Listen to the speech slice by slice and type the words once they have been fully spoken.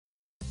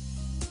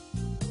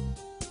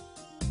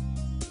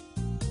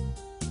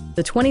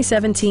the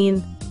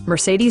 2017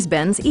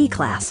 Mercedes-Benz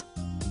E-Class.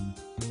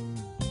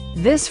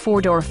 This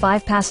four-door,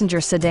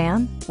 five-passenger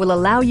sedan will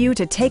allow you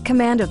to take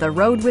command of the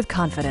road with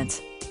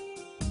confidence.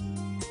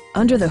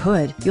 Under the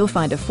hood, you'll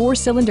find a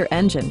four-cylinder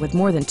engine with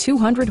more than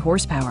 200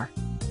 horsepower,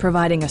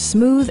 providing a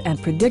smooth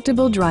and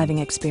predictable driving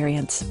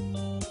experience.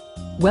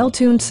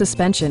 Well-tuned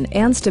suspension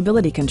and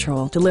stability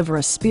control deliver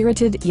a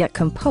spirited yet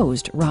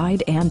composed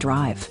ride and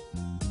drive.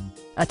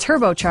 A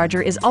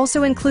turbocharger is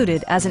also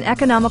included as an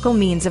economical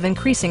means of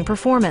increasing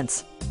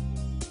performance.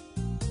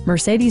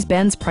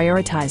 Mercedes-Benz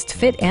prioritized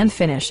fit and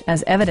finish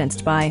as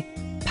evidenced by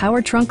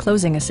power trunk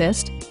closing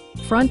assist,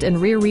 front and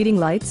rear reading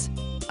lights,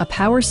 a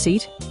power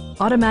seat,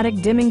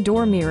 automatic dimming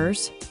door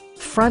mirrors,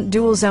 front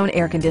dual-zone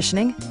air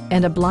conditioning,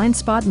 and a blind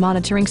spot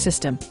monitoring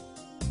system.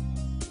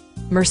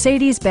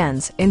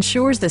 Mercedes-Benz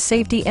ensures the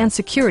safety and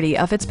security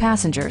of its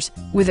passengers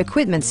with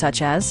equipment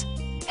such as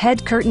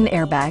head curtain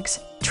airbags,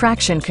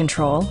 traction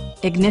control,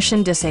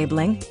 ignition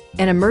disabling,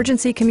 an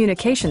emergency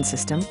communication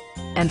system,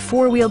 and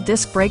four-wheel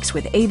disc brakes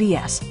with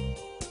ABS.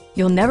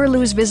 You'll never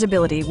lose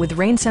visibility with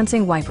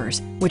rain-sensing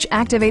wipers, which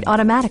activate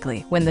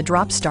automatically when the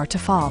drops start to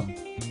fall.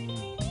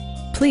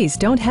 Please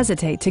don't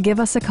hesitate to give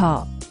us a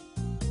call.